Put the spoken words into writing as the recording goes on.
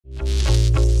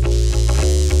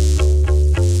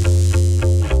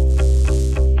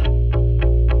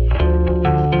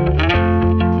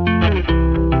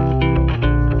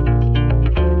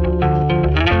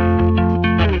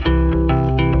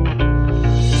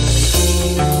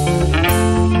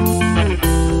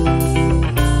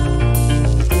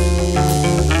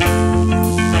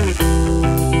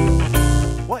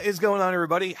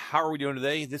everybody, how are we doing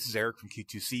today? This is Eric from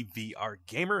Q2C VR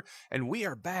Gamer, and we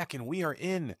are back and we are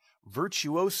in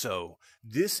Virtuoso.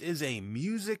 This is a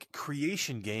music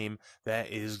creation game that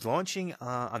is launching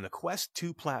on the Quest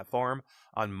 2 platform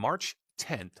on March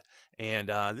 10th. And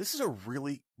this is a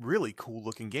really cool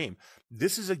looking game.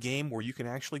 This is a game where you can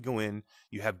actually go in,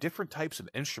 you have different types of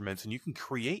instruments, and you can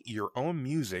create your own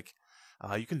music.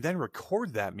 You can then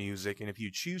record that music, and if you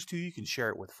choose to, you can share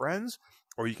it with friends,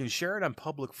 or you can share it on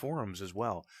public forums as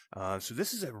well. So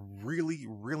this is a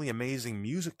really amazing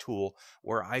music tool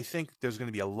where I think there's going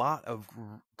to be a lot of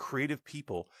creative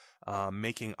people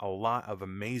making a lot of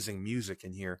amazing music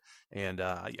in here. And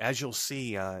as you'll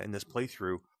see in this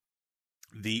playthrough,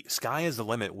 the sky is the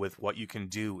limit with what you can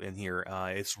do in here.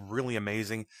 It's really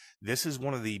amazing. This is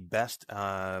one of the best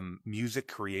music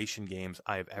creation games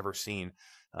I've ever seen.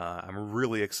 I'm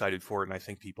really excited for it, and I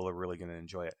think people are really going to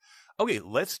enjoy it. Okay,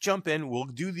 let's jump in. We'll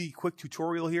do the quick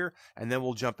tutorial here, and then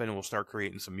we'll jump in and we'll start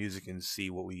creating some music and see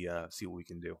what we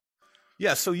can do.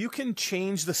 Yeah, so you can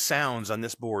change the sounds on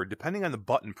this board depending on the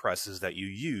button presses that you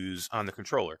use on the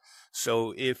controller.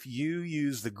 So if you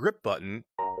use the grip button,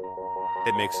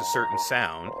 it makes a certain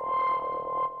sound.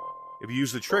 If you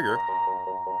use the trigger,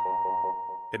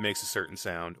 it makes a certain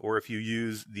sound. Or if you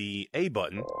use the A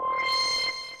button,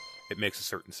 it makes a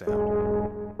certain sound.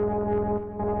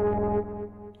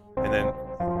 And then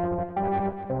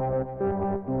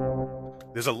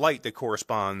there's a light that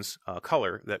corresponds,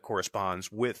 color that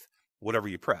corresponds with whatever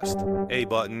you pressed. A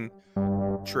button,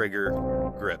 trigger,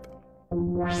 grip.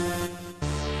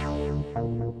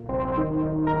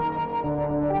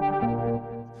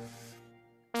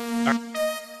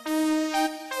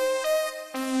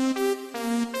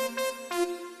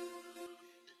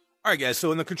 Alright guys,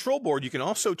 so in the control board you can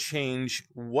also change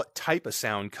what type of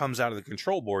sound comes out of the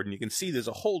control board, and you can see there's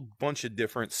a whole bunch of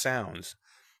different sounds.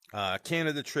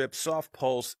 Canada Trip, Soft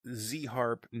Pulse,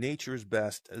 Z-Harp, Nature's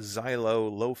Best,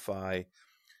 Xylo, Lo-Fi,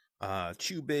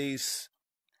 Chew Bass,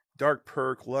 Dark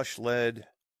Perk, Lush Lead,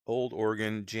 Old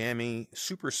Organ, Jammy,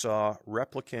 Super Saw,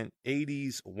 Replicant,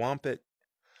 80s, Wampet.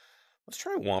 Let's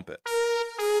try Wampet.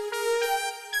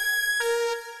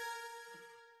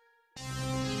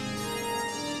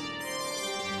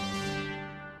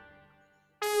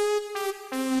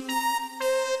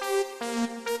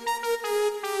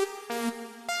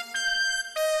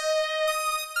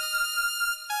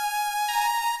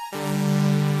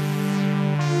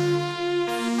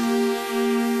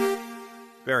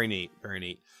 Very neat, very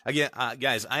neat. Again,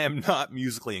 guys, I am not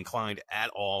musically inclined at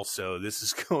all, so this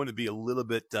is going to be a little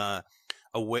bit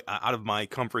away out of my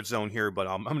comfort zone here, but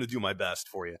I'm going to do my best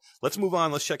for you. Let's move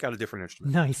on. Let's check out a different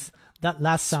instrument. Nice. That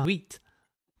last sound. Sweet.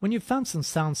 When you've found some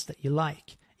sounds that you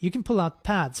like, you can pull out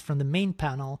pads from the main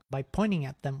panel by pointing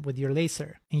at them with your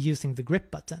laser and using the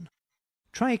grip button.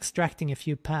 Try extracting a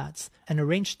few pads and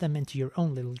arrange them into your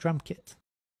own little drum kit.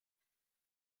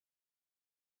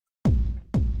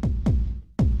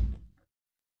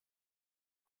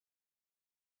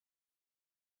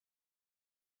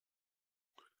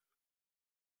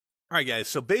 All right, guys,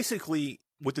 so basically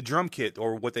with the drum kit,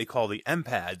 or what they call the M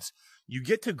pads, you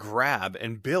get to grab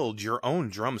and build your own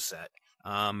drum set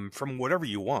from whatever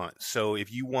you want. So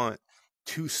if you want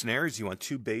 2 snares, you want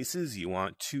 2 basses, you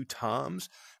want 2 toms,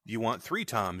 you want 3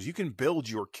 toms, you can build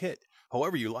your kit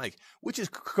however you like, which is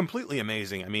completely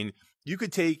amazing. I mean, you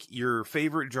could take your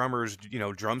favorite drummer's,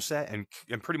 drum set and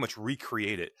pretty much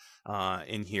recreate it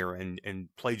in here and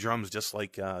play drums just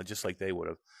like they would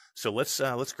have. So let's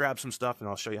grab some stuff and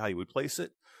I'll show you how you would place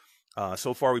it.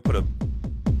 So far we put a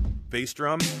bass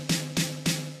drum,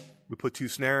 we put 2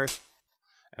 snares,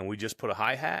 and we just put a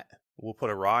hi-hat. We'll put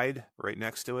a ride right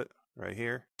next to it, right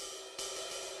here.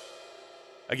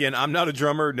 Again, I'm not a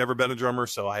drummer, never been a drummer,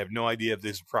 so I have no idea if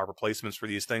there's proper placements for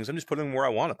these things. I'm just putting them where I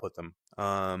want to put them.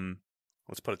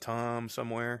 Let's put a tom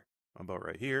somewhere, about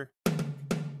right here.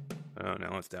 Oh,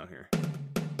 now it's down here.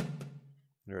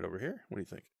 Right over here. What do you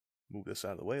think? Move this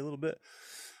out of the way a little bit.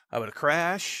 How about a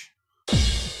crash?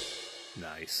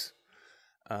 Nice.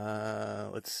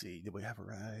 Let's see. Did we have a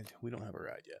ride? We don't have a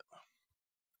ride yet.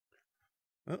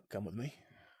 Oh, come with me.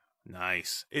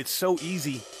 Nice. It's so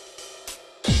easy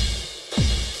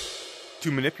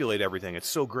to manipulate everything. It's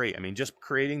so great. I mean, just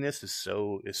creating this is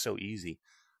so easy.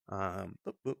 Boom,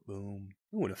 boom, boom.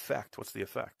 Ooh, an effect. What's the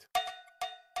effect?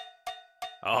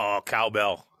 Oh,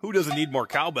 cowbell. Who doesn't need more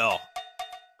cowbell?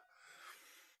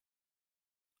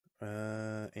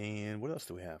 And what else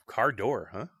do we have? Car door,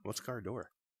 huh? What's car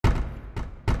door?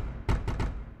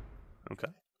 Okay,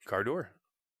 car door.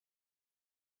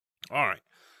 All right.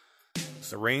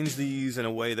 Let's arrange these in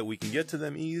a way that we can get to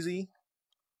them easy.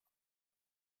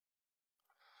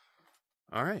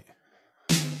 All right.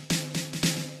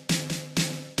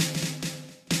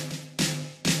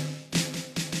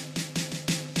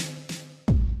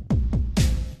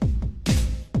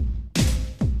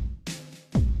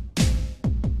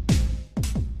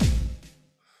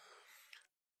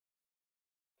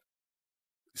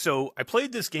 So I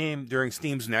played this game during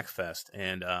Steam's Next Fest,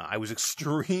 and I was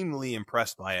extremely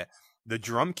impressed by it. The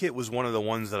drum kit was one of the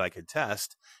ones that I could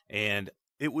test, and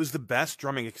it was the best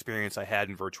drumming experience I had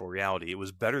in virtual reality. It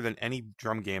was better than any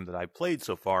drum game that I've played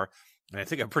so far, and I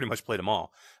think I've pretty much played them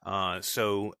all.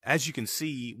 So as you can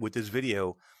see with this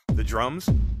video, the drums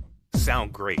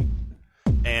sound great.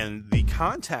 And the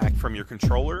contact from your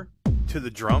controller to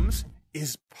the drums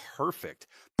is perfect.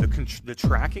 The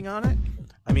tracking on it,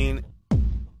 I mean,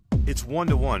 it's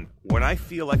 1-to-1. When I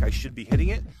feel like I should be hitting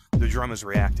it, the drum is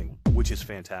reacting, which is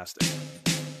fantastic.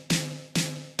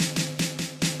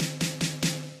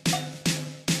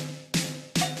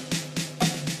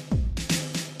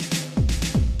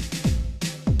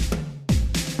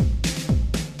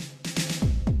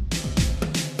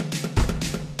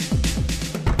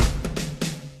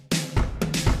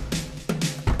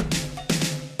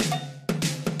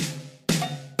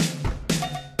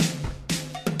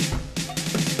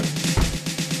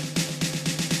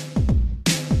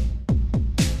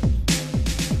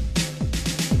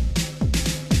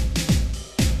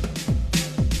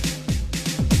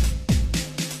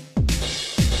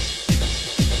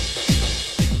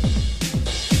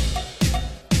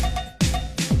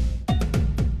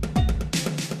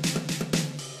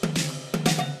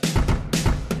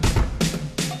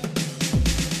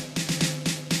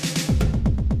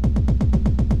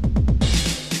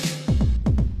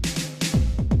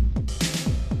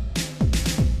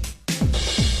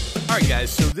 All right, guys,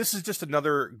 so this is just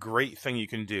another great thing you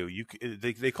can do.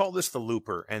 They call this the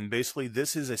looper, and basically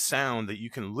this is a sound that you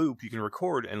can loop, you can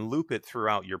record and loop it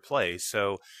throughout your play.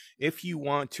 So if you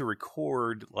want to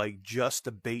record like just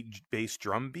a bass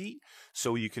drum beat,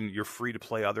 so you're free to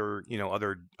play other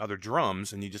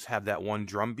drums, and you just have that one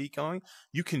drum beat going,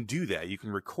 you can do that. You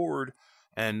can record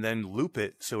and then loop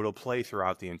it so it'll play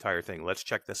throughout the entire thing. Let's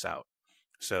check this out.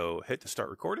 So hit to start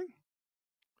recording.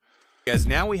 Guys,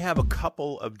 now we have a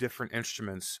couple of different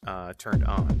instruments turned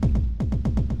on.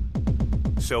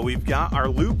 So we've got our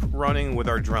loop running with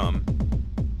our drum.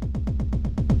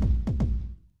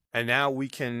 And now we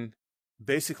can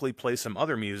basically play some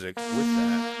other music with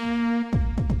that.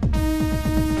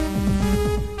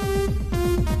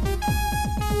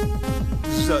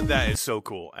 So that is so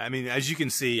cool. I mean, as you can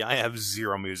see, I have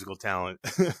zero musical talent,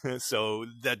 so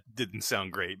that didn't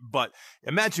sound great. But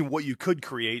imagine what you could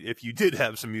create if you did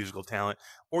have some musical talent,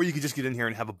 or you could just get in here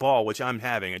and have a ball, which I'm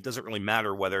having. It doesn't really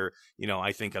matter whether,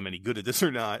 I think I'm any good at this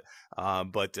or not,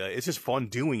 but it's just fun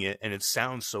doing it, and it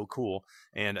sounds so cool.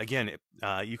 And again,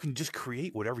 you can just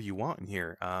create whatever you want in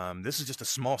here. This is just a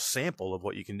small sample of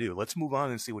what you can do. Let's move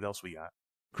on and see what else we got.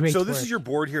 Great so this work. is your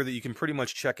board here that you can pretty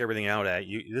much check everything out at.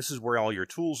 This is where all your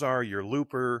tools are, your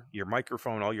looper, your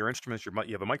microphone, all your instruments. You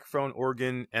have a microphone,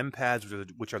 organ, M-pads,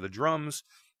 which are the drums,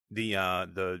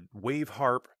 the wave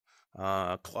harp,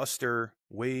 cluster,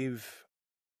 wave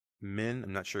min.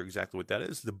 I'm not sure exactly what that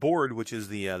is. The board, which is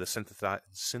the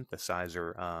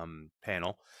synthesizer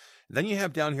panel. Then you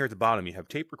have down here at the bottom, you have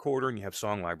tape recorder and you have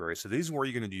song library. So these are where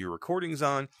you're going to do your recordings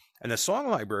on. And the song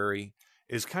library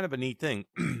is kind of a neat thing.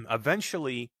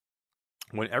 Eventually,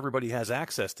 when everybody has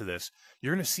access to this,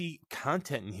 you're going to see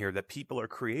content in here that people are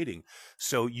creating.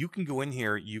 So you can go in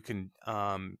here, you can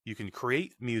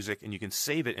create music and you can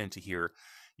save it into here.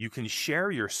 You can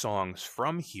share your songs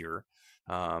from here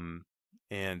and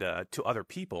to other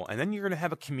people. And then you're going to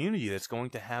have a community that's going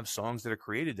to have songs that are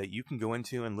created that you can go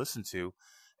into and listen to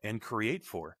and create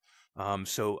for.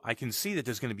 So I can see that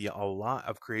there's going to be a lot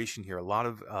of creation here. A lot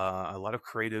of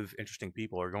creative, interesting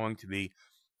people are going to be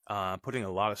putting a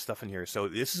lot of stuff in here. So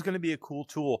this is going to be a cool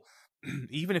tool,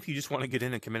 even if you just want to get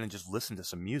in and come in and just listen to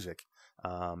some music.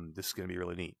 This is going to be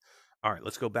really neat. All right,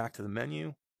 let's go back to the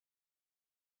menu.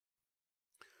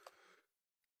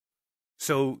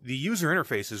 So the user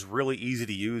interface is really easy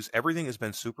to use. Everything has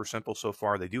been super simple so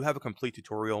far. They do have a complete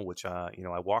tutorial, which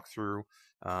I walked through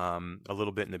a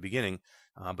little bit in the beginning,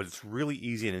 but it's really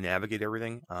easy to navigate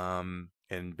everything.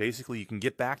 And basically, you can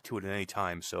get back to it at any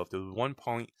time. So if there's one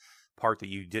part that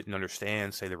you didn't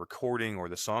understand, say the recording or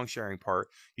the song sharing part,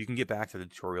 you can get back to the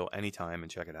tutorial anytime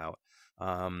and check it out.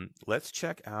 Let's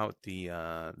check out the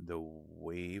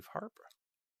wave harp.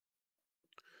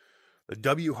 The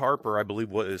W harp, or I believe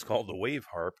what is called the wave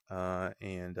harp,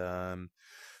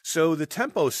 so the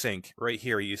tempo sync right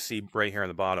here, you see right here on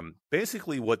the bottom.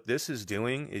 Basically, what this is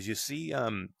doing is you see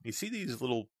these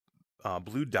little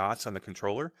blue dots on the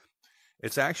controller.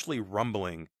 It's actually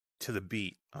rumbling to the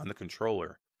beat on the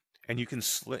controller, and you can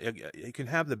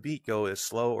have the beat go as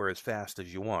slow or as fast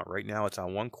as you want. Right now, it's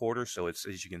on 1/4, so it's,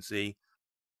 as you can see,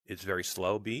 it's very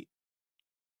slow beat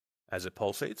as it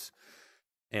pulsates.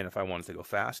 And if I wanted to go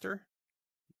faster,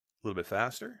 little bit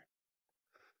faster.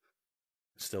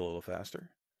 Still a little faster.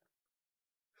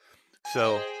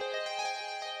 So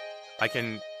I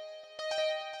can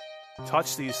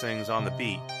touch these things on the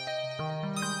beat.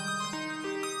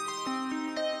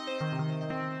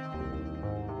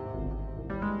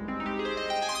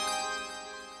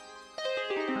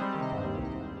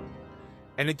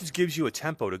 And it just gives you a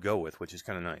tempo to go with, which is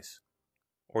kind of nice.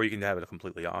 Or you can have it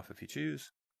completely off if you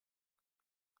choose.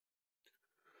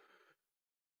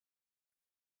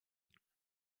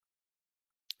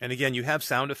 And again, you have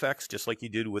sound effects just like you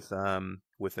did with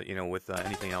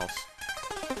anything else.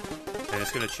 And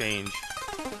it's going to change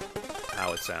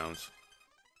how it sounds.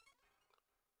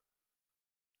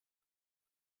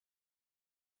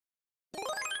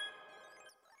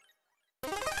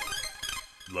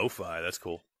 Lo-fi, that's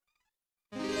cool.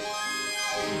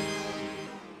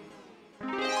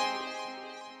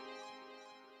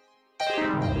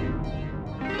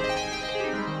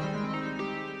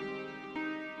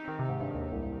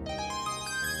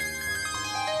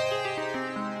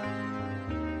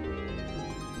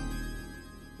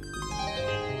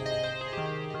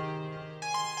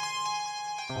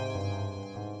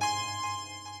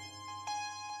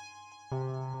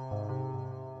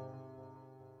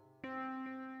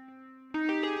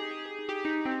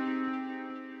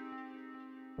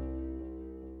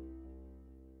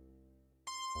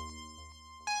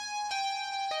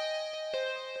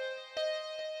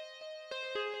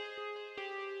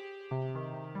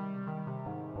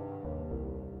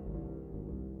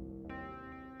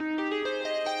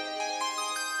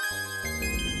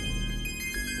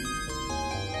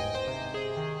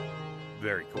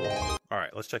 Very cool. All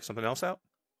right, let's check something else out.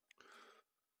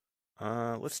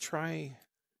 Let's try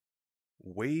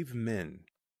Wave Min.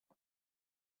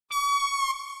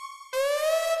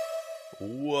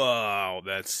 Wow,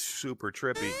 that's super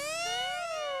trippy.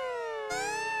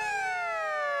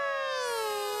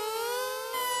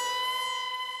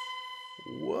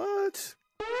 What?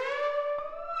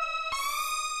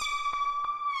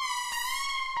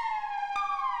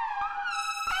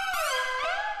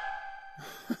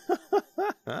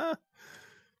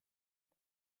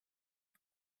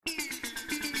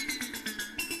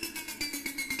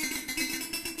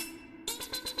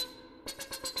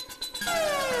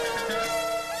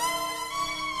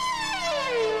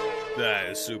 That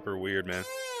is super weird, man.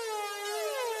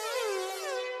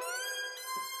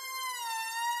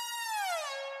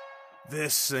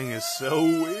 This thing is so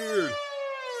weird.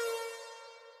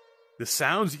 The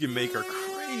sounds you can make are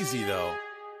crazy, though.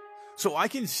 So I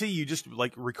can see you just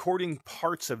like recording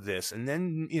parts of this, and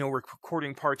then,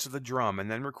 recording parts of the drum, and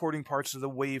then recording parts of the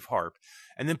wave harp,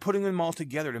 and then putting them all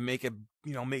together to make a,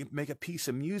 make a piece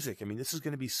of music. I mean, this is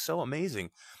going to be so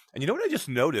amazing. And you know what I just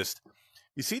noticed?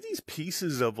 You see these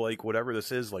pieces of like whatever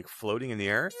this is, like floating in the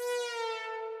air?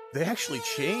 They actually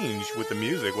change with the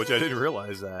music, which I didn't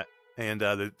realize that. And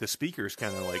the speakers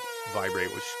kind of like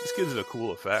vibrate, which just gives it a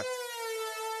cool effect.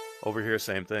 Over here,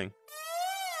 same thing.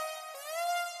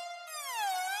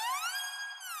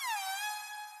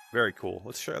 Very cool.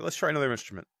 Let's try another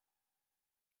instrument.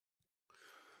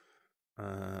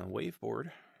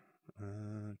 Waveboard.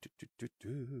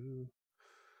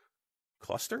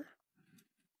 Cluster?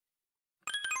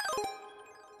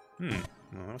 No,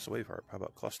 that's a wave harp. How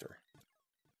about cluster?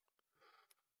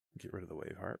 Get rid of the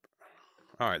wave harp.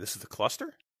 All right, this is the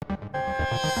cluster.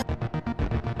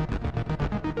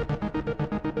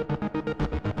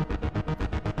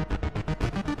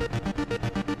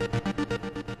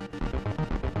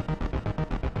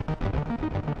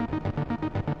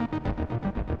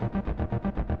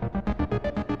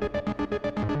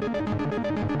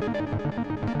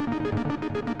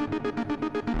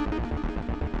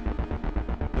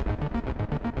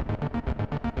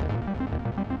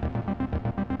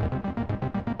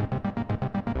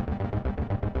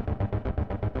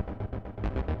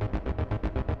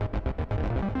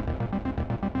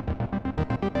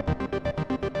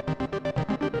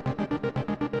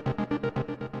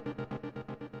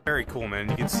 Very cool, man.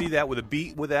 You can see that with a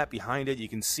beat with that behind it. You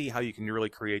can see how you can really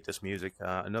create this music.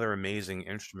 Another amazing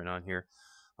instrument on here.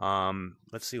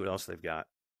 Let's see what else they've got.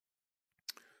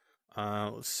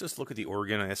 Let's just look at the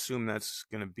organ. I assume that's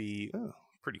going to be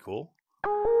pretty cool.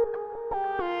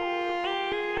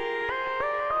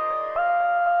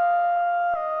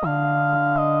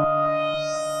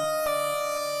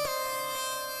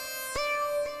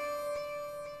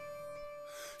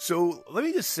 So let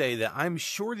me just say that I'm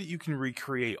sure that you can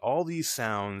recreate all these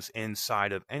sounds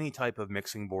inside of any type of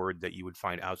mixing board that you would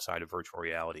find outside of virtual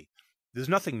reality. There's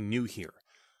nothing new here.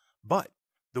 But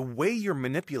the way you're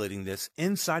manipulating this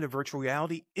inside of virtual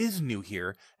reality is new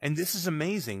here, and this is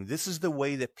amazing. This is the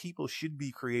way that people should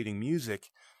be creating music.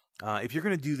 If you're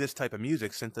going to do this type of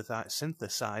music,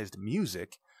 synthesized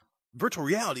music, virtual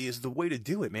reality is the way to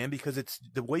do it, man, because it's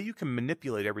the way you can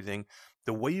manipulate everything.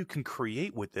 The way you can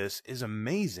create with this is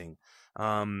amazing.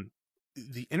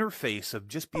 The interface of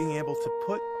just being able to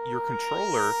put your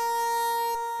controller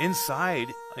inside,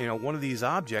 one of these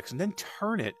objects and then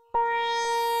turn it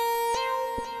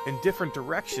in different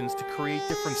directions to create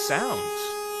different sounds.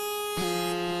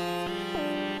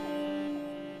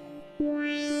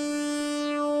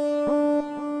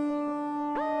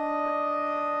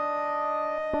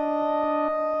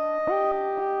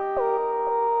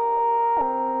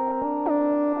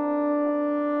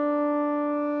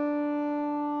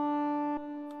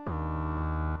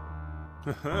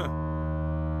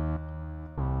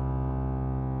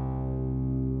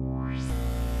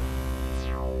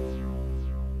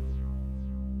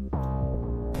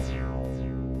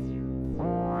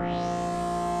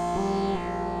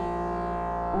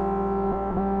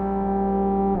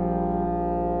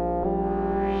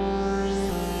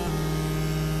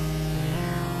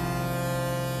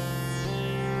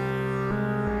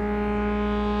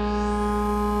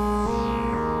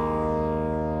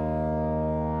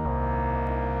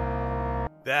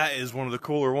 That is one of the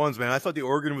cooler ones, man. I thought the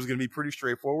organ was going to be pretty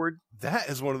straightforward. That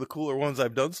is one of the cooler ones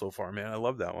I've done so far, man. I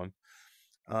love that one.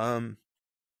 All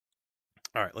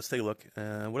right, let's take a look.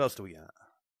 What else do we got?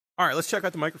 All right, let's check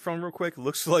out the microphone real quick.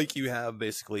 Looks like you have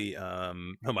basically a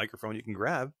microphone you can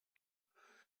grab.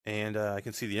 And I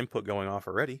can see the input going off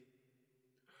already.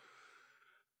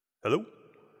 Hello?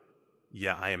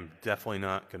 Yeah, I am definitely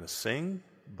not going to sing,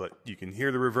 but you can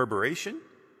hear the reverberation.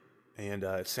 And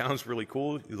it sounds really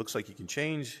cool. It looks like you can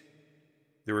change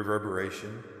the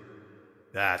reverberation.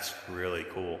 That's really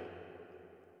cool.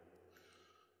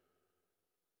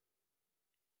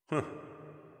 Huh.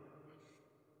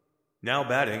 Now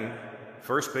batting,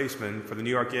 first baseman for the New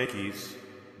York Yankees,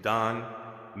 Don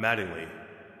Mattingly.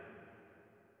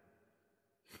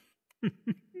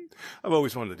 I've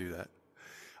always wanted to do that.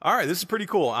 All right, this is pretty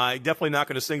cool. I'm definitely not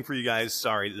going to sing for you guys.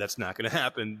 Sorry, that's not going to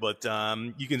happen. But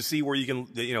you can see where you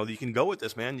can go with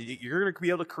this, man. You're going to be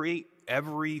able to create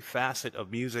every facet of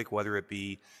music, whether it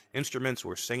be instruments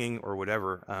or singing or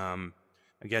whatever.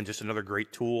 Again, just another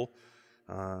great tool.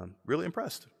 Really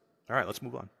impressed. All right, let's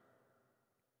move on.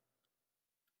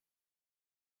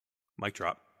 Mic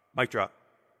drop. Mic drop.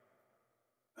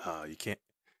 You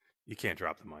can't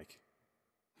drop the mic.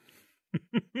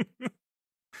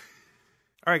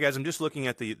 All right, guys, I'm just looking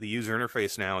at the user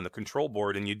interface now and the control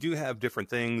board, and you do have different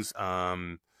things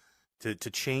to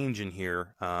change in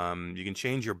here. You can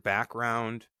change your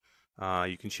background.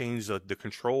 You can change the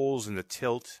controls and the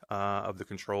tilt of the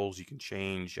controls. You can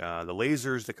change the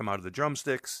lasers that come out of the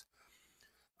drumsticks.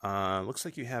 Looks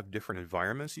like you have different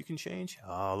environments you can change.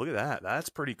 Oh, look at that. That's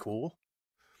pretty cool.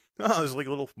 Oh, there's like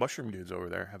little mushroom dudes over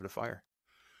there having a fire.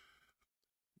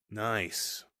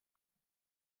 Nice.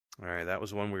 All right, that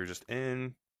was one we were just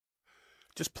in.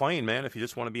 Just playing, man. If you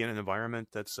just want to be in an environment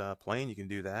that's playing, you can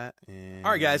do that. And...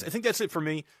 All right, guys, I think that's it for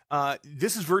me.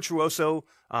 This is Virtuoso.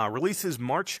 Releases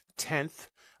March 10th.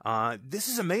 This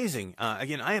is amazing.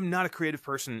 Again, I am not a creative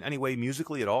person anyway,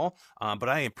 musically at all, but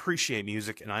I appreciate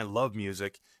music and I love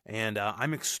music, and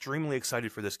I'm extremely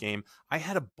excited for this game. I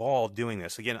had a ball doing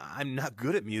this. Again, I'm not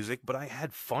good at music, but I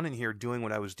had fun in here doing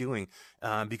what I was doing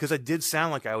because I did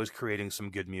sound like I was creating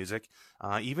some good music.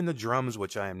 Even the drums,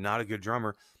 which I am not a good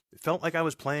drummer, it felt like I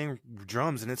was playing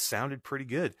drums and it sounded pretty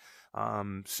good.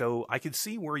 So I could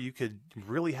see where you could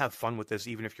really have fun with this,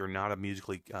 even if you're not a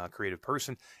musically creative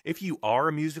person. If you are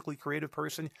a musically creative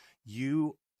person,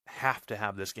 you have to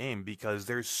have this game because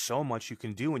there's so much you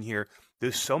can do in here.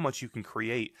 There's so much you can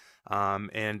create.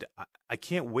 And I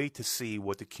can't wait to see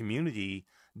what the community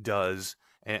does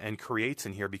and creates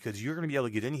in here, because you're going to be able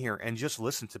to get in here and just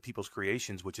listen to people's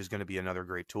creations, which is going to be another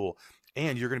great tool.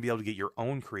 And you're going to be able to get your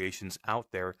own creations out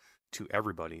there to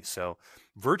everybody. So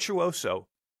Virtuoso,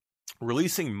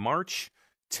 releasing March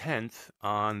 10th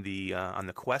on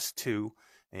the Quest 2,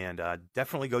 and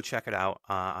definitely go check it out.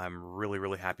 I'm really,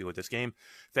 really happy with this game.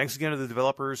 Thanks again to the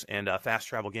developers and Fast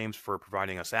Travel Games for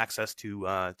providing us access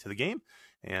to the game.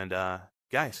 And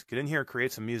guys, get in here,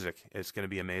 create some music. It's going to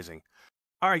be amazing.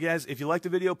 All right, guys, if you liked the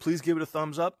video, please give it a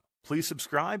thumbs up. Please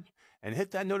subscribe and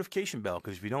hit that notification bell,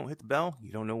 because if you don't hit the bell,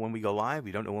 you don't know when we go live.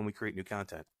 You don't know when we create new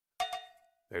content.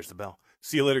 There's the bell.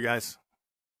 See you later, guys.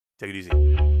 Take it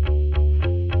easy.